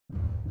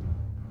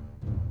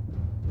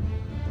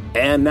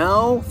And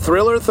now,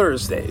 Thriller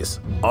Thursdays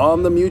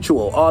on the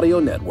Mutual Audio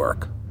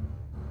Network.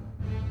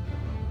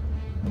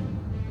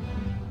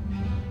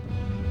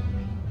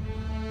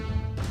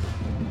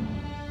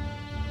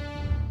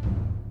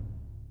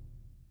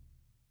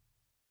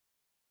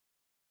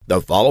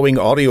 The following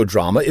audio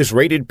drama is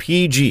rated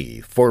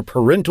PG for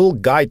parental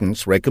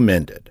guidance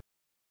recommended.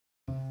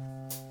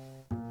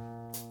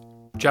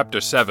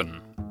 Chapter 7.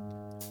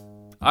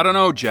 I don't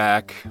know,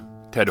 Jack,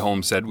 Ted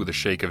Holmes said with a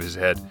shake of his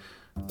head.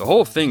 The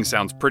whole thing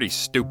sounds pretty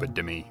stupid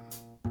to me.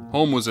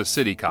 Holmes was a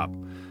city cop,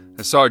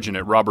 a sergeant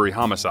at robbery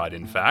homicide,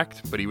 in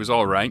fact, but he was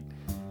all right.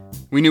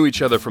 We knew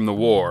each other from the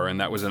war, and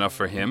that was enough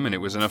for him, and it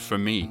was enough for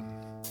me.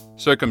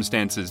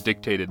 Circumstances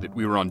dictated that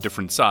we were on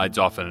different sides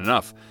often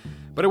enough,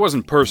 but it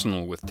wasn't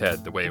personal with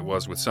Ted the way it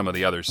was with some of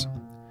the others.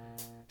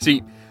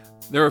 See,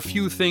 there are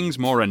few things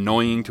more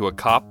annoying to a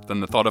cop than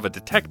the thought of a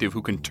detective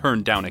who can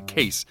turn down a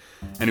case,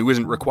 and who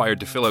isn't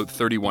required to fill out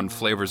 31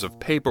 flavors of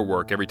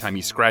paperwork every time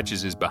he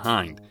scratches his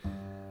behind.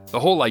 The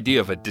whole idea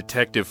of a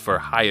detective for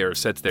hire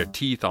sets their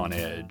teeth on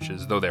edge,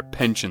 as though their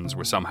pensions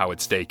were somehow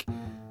at stake.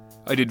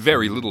 I did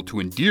very little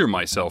to endear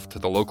myself to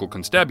the local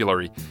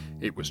constabulary,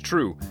 it was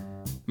true.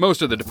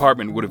 Most of the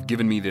department would have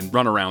given me the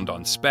runaround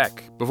on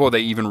spec, before they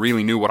even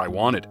really knew what I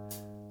wanted.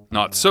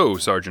 Not so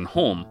Sergeant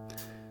Holmes.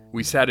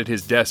 We sat at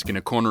his desk in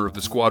a corner of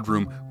the squad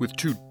room with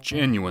 2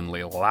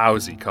 genuinely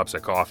lousy cups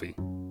of coffee.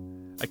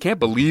 I can't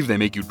believe they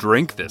make you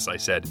drink this, I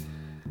said,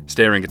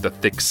 staring at the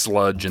thick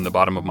sludge in the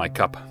bottom of my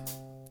cup.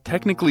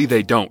 Technically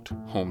they don't,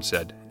 Holmes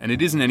said, and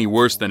it isn't any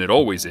worse than it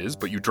always is,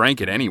 but you drank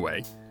it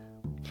anyway.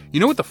 You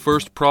know what the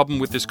first problem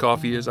with this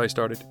coffee is, I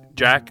started?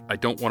 Jack, I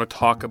don't want to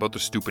talk about the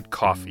stupid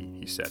coffee,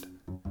 he said.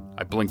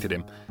 I blinked at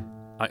him.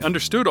 I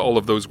understood all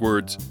of those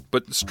words,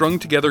 but strung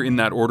together in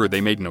that order they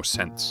made no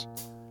sense.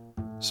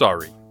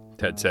 Sorry,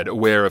 Ted said,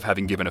 aware of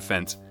having given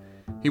offense.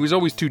 He was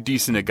always too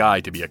decent a guy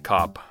to be a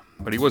cop,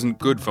 but he wasn't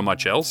good for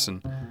much else,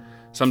 and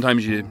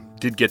sometimes you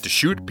did get to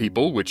shoot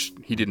people, which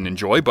he didn't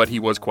enjoy, but he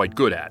was quite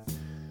good at.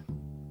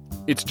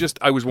 It's just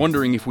I was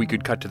wondering if we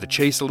could cut to the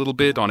chase a little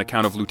bit on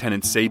account of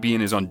Lieutenant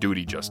Sabian is on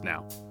duty just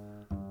now.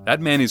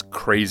 That man is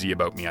crazy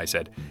about me, I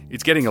said.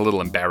 It's getting a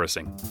little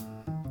embarrassing.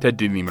 Ted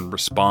didn't even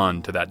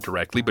respond to that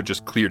directly, but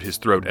just cleared his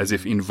throat as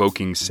if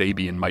invoking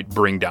Sabian might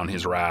bring down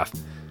his wrath.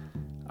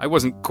 I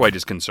wasn't quite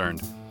as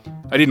concerned.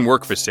 I didn't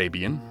work for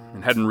Sabian,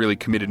 and hadn't really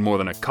committed more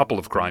than a couple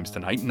of crimes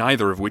tonight,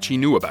 neither of which he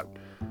knew about.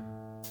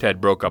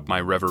 Ted broke up my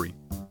reverie.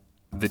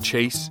 The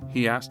chase,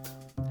 he asked.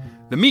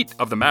 The meat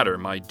of the matter,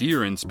 my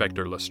dear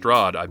Inspector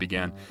Lestrade, I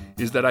began,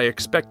 is that I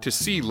expect to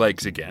see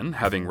Legs again,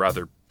 having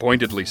rather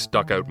pointedly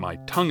stuck out my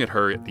tongue at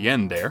her at the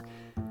end there,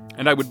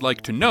 and I would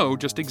like to know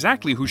just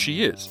exactly who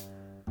she is.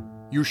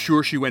 You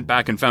sure she went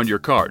back and found your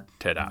card?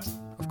 Ted asked.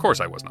 Of course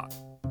I was not.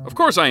 Of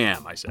course I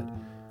am, I said.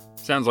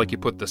 Sounds like you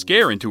put the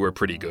scare into her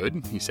pretty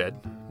good, he said.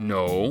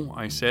 No,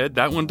 I said,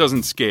 that one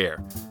doesn't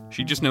scare.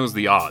 She just knows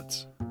the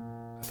odds.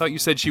 I thought you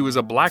said she was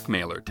a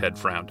blackmailer, Ted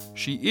frowned.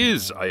 She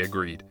is, I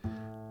agreed.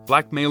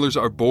 Blackmailers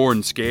are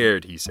born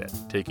scared, he said,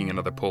 taking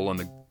another pull on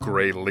the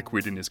gray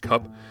liquid in his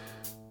cup.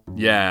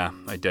 Yeah,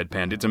 I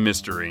deadpanned, it's a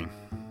mystery.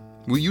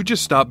 Will you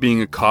just stop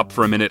being a cop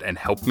for a minute and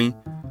help me?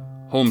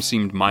 Holmes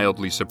seemed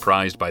mildly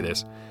surprised by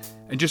this.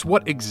 And just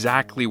what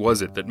exactly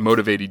was it that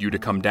motivated you to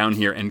come down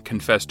here and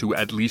confess to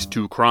at least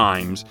 2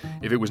 crimes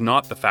if it was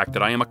not the fact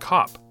that I am a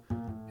cop?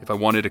 If I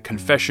wanted a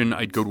confession,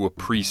 I'd go to a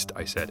priest,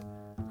 I said.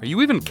 Are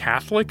you even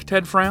Catholic?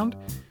 Ted frowned.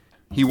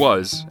 He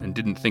was, and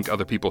didn't think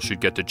other people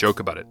should get to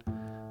joke about it.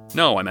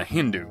 No, I'm a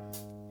Hindu.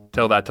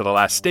 Tell that to the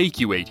last steak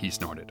you ate, he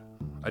snorted.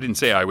 I didn't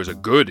say I was a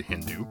good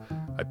Hindu.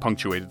 I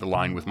punctuated the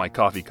line with my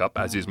coffee cup,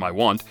 as is my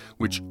wont,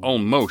 which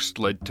almost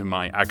led to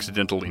my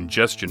accidental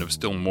ingestion of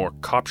still more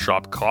cop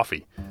shop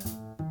coffee.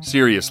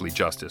 Seriously,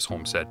 Justice,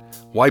 Holmes said,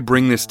 why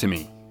bring this to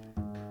me?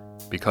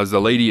 Because the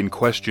lady in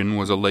question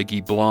was a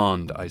leggy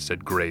blonde, I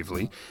said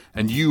gravely,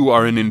 and you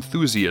are an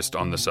enthusiast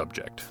on the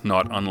subject,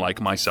 not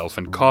unlike myself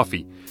and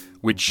coffee,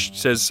 which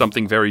says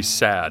something very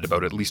sad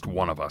about at least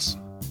one of us.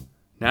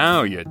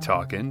 Now you're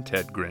talking,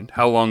 Ted grinned.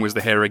 How long was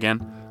the hair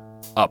again?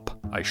 Up,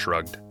 I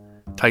shrugged.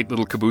 Tight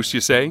little caboose, you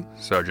say?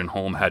 Sergeant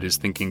Holmes had his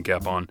thinking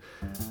cap on.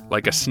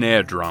 Like a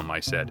snare drum, I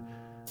said.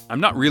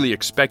 I'm not really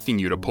expecting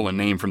you to pull a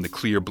name from the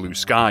clear blue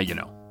sky, you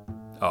know.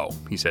 Oh,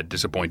 he said,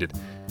 disappointed.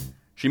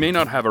 She may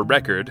not have a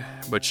record,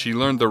 but she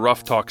learned the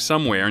rough talk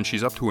somewhere, and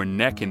she's up to her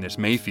neck in this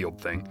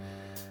Mayfield thing.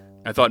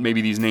 I thought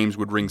maybe these names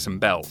would ring some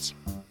bells.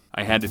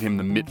 I handed him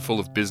the mitt full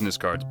of business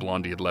cards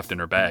Blondie had left in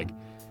her bag.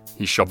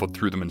 He shuffled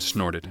through them and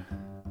snorted.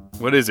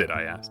 What is it?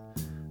 I asked.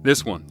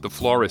 This one, the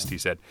florist, he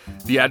said.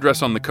 The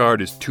address on the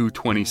card is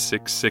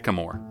 226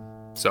 Sycamore.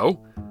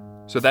 So?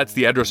 So that's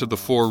the address of the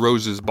Four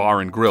Roses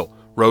Bar and Grill.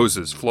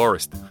 Roses,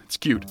 florist. It's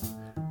cute.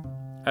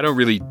 I don't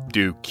really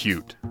do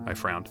cute, I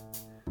frowned.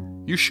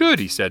 You should,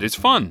 he said. It's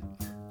fun.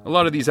 A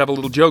lot of these have a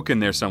little joke in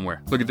there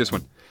somewhere. Look at this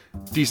one.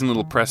 Decent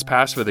little press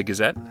pass for the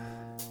Gazette.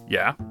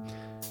 Yeah.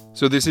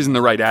 So this isn't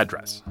the right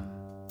address.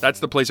 That's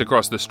the place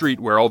across the street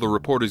where all the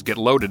reporters get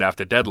loaded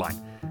after deadline.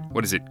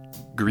 What is it?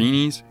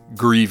 Greenies?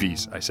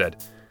 Greavies, I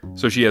said.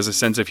 So she has a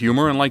sense of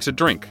humor and likes a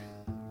drink.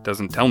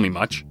 Doesn't tell me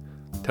much.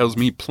 Tells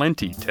me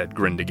plenty, Ted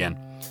grinned again.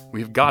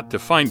 We've got to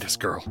find this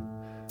girl.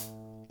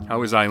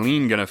 How is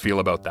Eileen gonna feel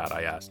about that,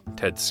 I asked.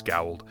 Ted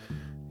scowled.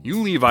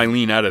 You leave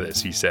Eileen out of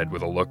this, he said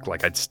with a look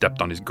like I'd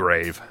stepped on his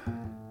grave.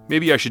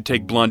 Maybe I should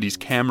take Blondie's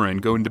camera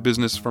and go into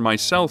business for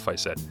myself, I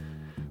said.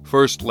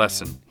 First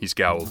lesson, he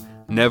scowled.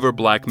 Never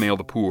blackmail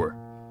the poor.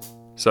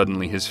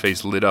 Suddenly his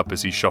face lit up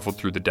as he shuffled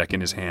through the deck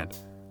in his hand.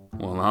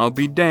 Well, I'll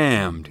be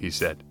damned, he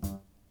said.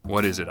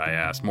 What is it, I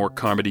asked. More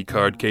Carmody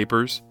card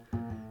capers?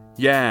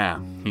 Yeah,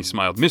 he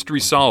smiled. Mystery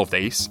solved,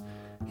 Ace.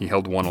 He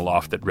held one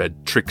aloft that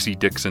read Trixie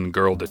Dixon,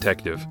 Girl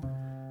Detective.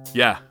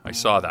 Yeah, I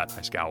saw that,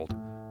 I scowled.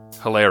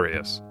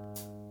 Hilarious.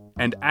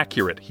 And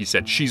accurate, he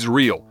said. She's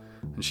real,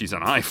 and she's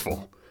an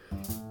eyeful.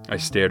 I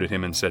stared at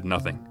him and said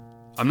nothing.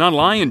 I'm not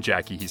lying,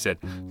 Jackie, he said.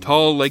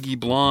 Tall, leggy,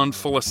 blonde,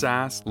 full of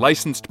sass,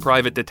 licensed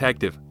private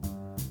detective.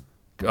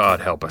 God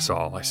help us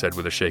all, I said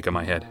with a shake of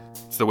my head.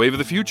 It's the wave of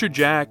the future,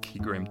 Jack, he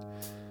grinned.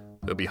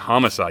 There'll be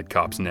homicide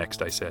cops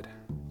next, I said.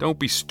 Don't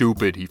be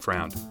stupid, he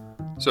frowned.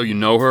 So you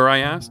know her, I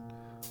asked.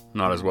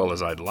 Not as well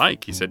as I'd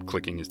like, he said,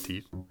 clicking his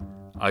teeth.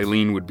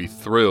 Eileen would be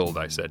thrilled,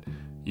 I said.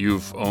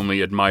 You've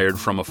only admired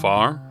from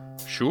afar?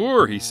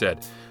 Sure, he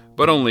said,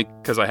 but only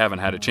 'cause I haven't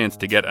had a chance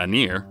to get a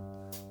near.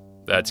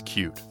 That's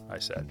cute, I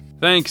said.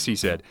 Thanks, he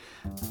said.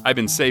 I've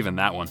been saving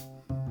that one.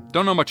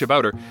 Don't know much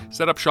about her.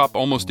 Set up shop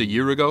almost a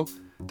year ago.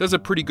 Does a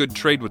pretty good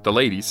trade with the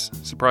ladies.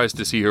 Surprised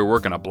to see her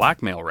working a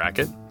blackmail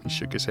racket. He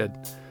shook his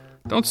head.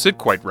 Don't sit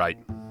quite right.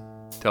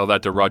 Tell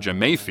that to Roger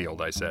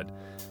Mayfield, I said.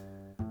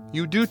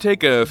 You do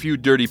take a few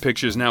dirty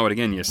pictures now and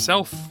again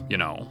yourself, you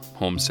know,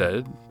 Holmes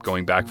said,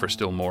 going back for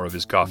still more of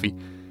his coffee.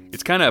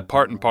 It's kind of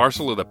part and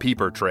parcel of the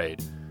peeper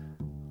trade.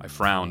 I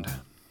frowned.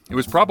 It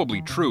was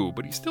probably true,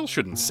 but he still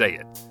shouldn't say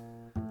it.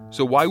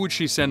 So why would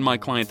she send my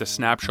client a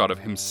snapshot of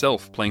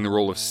himself playing the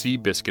role of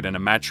Seabiscuit in a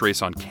match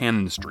race on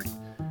Cannon Street?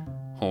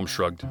 Holmes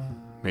shrugged.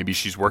 Maybe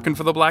she's working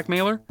for the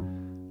blackmailer?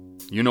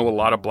 You know a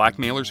lot of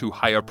blackmailers who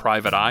hire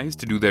private eyes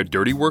to do their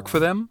dirty work for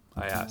them?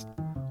 I asked.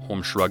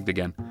 Holmes shrugged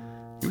again.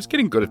 He was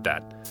getting good at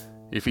that.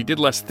 If he did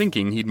less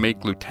thinking, he'd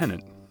make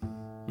lieutenant.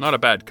 Not a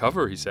bad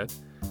cover, he said.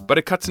 But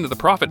it cuts into the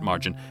profit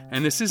margin,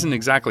 and this isn't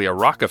exactly a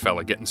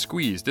Rockefeller getting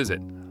squeezed, is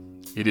it?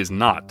 It is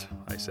not,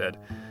 I said.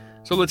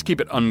 So let's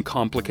keep it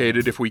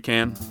uncomplicated if we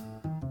can.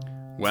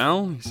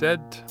 Well, he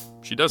said,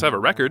 she does have a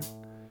record.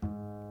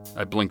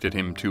 I blinked at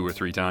him 2 or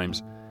 3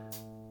 times.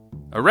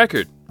 A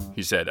record,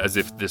 he said, as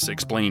if this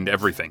explained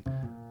everything.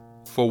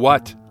 For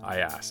what? I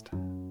asked.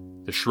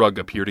 The shrug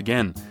appeared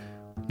again.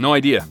 No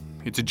idea.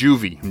 It's a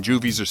juvie, and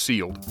juvies are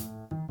sealed.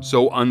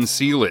 So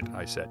unseal it,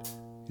 I said.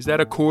 Is that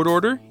a court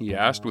order? He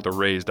asked with a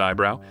raised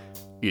eyebrow.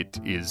 It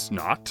is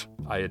not,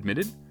 I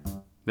admitted.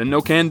 Then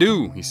no can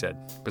do, he said.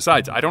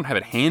 Besides, I don't have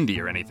it handy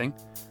or anything.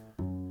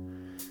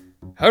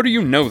 How do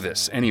you know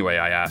this, anyway,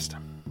 I asked.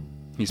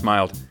 He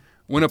smiled.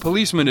 When a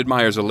policeman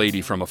admires a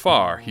lady from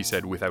afar, he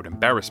said without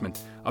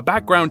embarrassment, a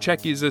background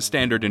check is a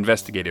standard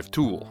investigative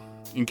tool,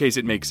 in case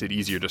it makes it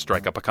easier to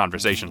strike up a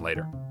conversation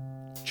later.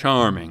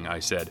 Charming, I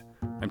said.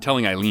 I'm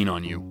telling Eileen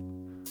on you.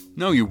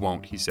 No, you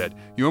won't, he said.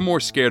 You're more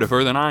scared of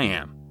her than I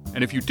am.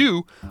 And if you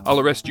do, I'll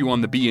arrest you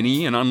on the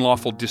B&E and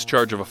unlawful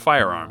discharge of a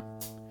firearm.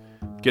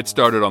 Get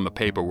started on the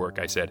paperwork,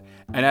 I said,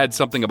 and add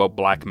something about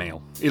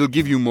blackmail. It'll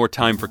give you more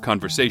time for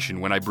conversation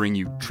when I bring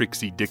you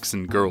Trixie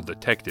Dixon, Girl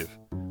Detective.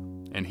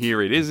 And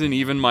here it isn't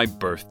even my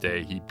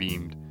birthday, he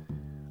beamed.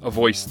 A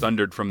voice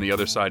thundered from the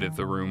other side of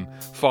the room,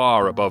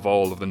 far above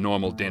all of the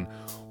normal din.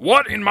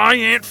 What in my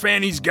Aunt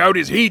Fanny's gout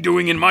is he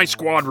doing in my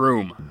squad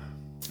room?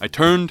 I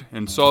turned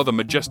and saw the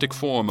majestic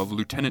form of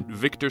Lieutenant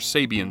Victor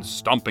Sabian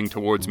stomping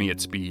towards me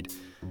at speed.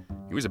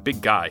 He was a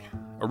big guy,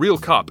 a real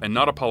cop and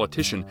not a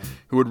politician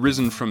who had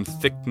risen from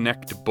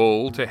thick-necked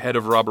bull to head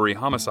of robbery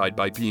homicide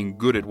by being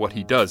good at what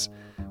he does,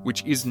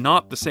 which is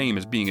not the same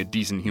as being a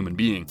decent human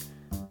being.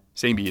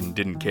 Sabian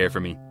didn't care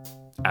for me.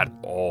 At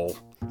all.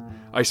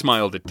 I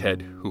smiled at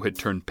Ted, who had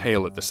turned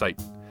pale at the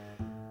sight.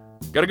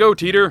 Gotta go,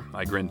 Teeter,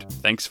 I grinned.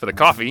 Thanks for the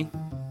coffee.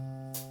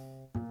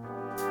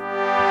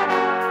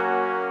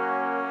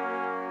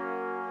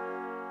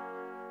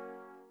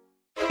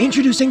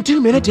 Introducing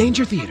 2-Minute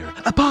Danger Theater,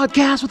 a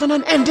podcast with an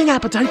unending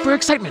appetite for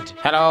excitement.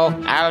 Hello,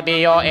 I'll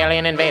be your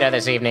alien invader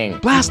this evening.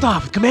 Blast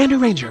off with Commander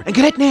Ranger and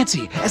Cadet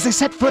Nancy as they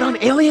set foot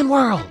on alien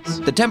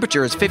worlds. The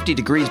temperature is 50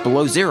 degrees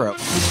below zero.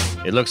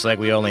 It looks like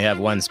we only have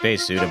one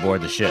spacesuit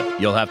aboard the ship.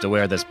 You'll have to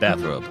wear this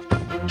bathrobe.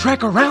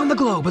 Trek around the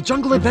globe with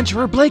jungle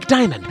adventurer Blake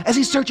Diamond as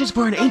he searches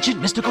for an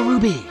ancient mystical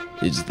ruby.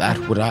 Is that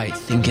what I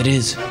think it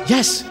is?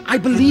 Yes, I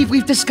believe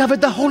we've discovered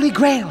the Holy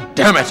Grail.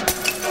 Damn it!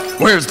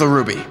 Where's the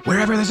ruby?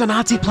 Wherever there's a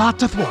Nazi plot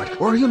to thwart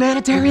or a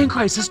humanitarian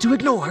crisis to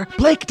ignore,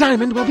 Blake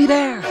Diamond will be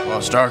there.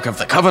 Lost Ark of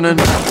the Covenant,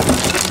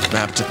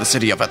 map to the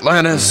city of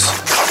Atlantis,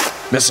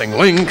 missing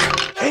link.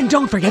 And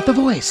don't forget the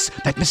voice,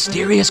 that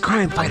mysterious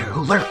crime fighter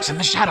who lurks in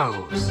the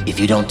shadows.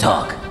 If you don't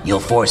talk, you'll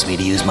force me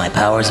to use my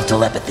powers of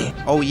telepathy.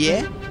 Oh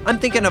yeah? I'm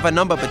thinking of a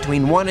number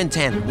between 1 and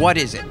 10. What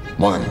is it?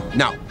 1.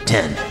 No.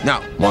 10.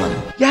 No.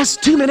 1. Yes,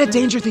 2-Minute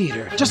Danger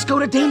Theater. Just go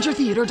to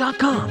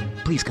dangertheater.com.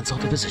 Please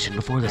consult a physician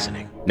before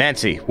listening.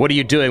 Nancy, what are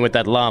you doing with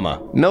that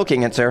llama?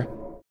 Milking it, sir.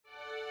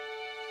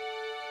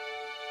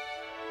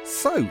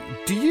 So,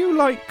 do you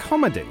like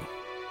comedy?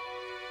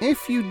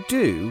 If you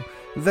do,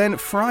 then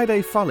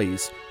Friday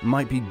Follies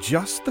might be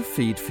just the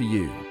feed for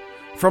you.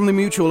 From the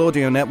Mutual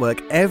Audio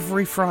Network,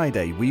 every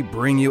Friday we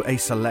bring you a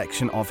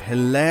selection of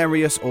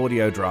hilarious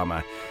audio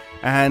drama,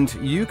 and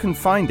you can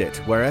find it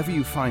wherever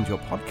you find your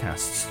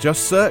podcasts.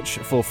 Just search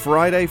for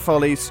Friday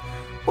Follies,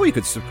 or you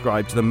could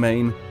subscribe to the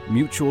main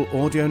Mutual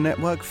Audio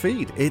Network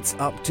feed. It's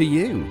up to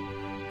you.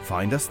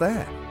 Find us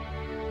there.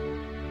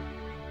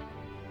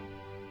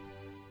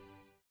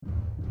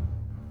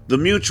 The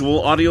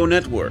Mutual Audio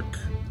Network.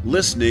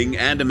 Listening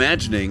and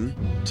imagining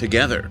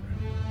together.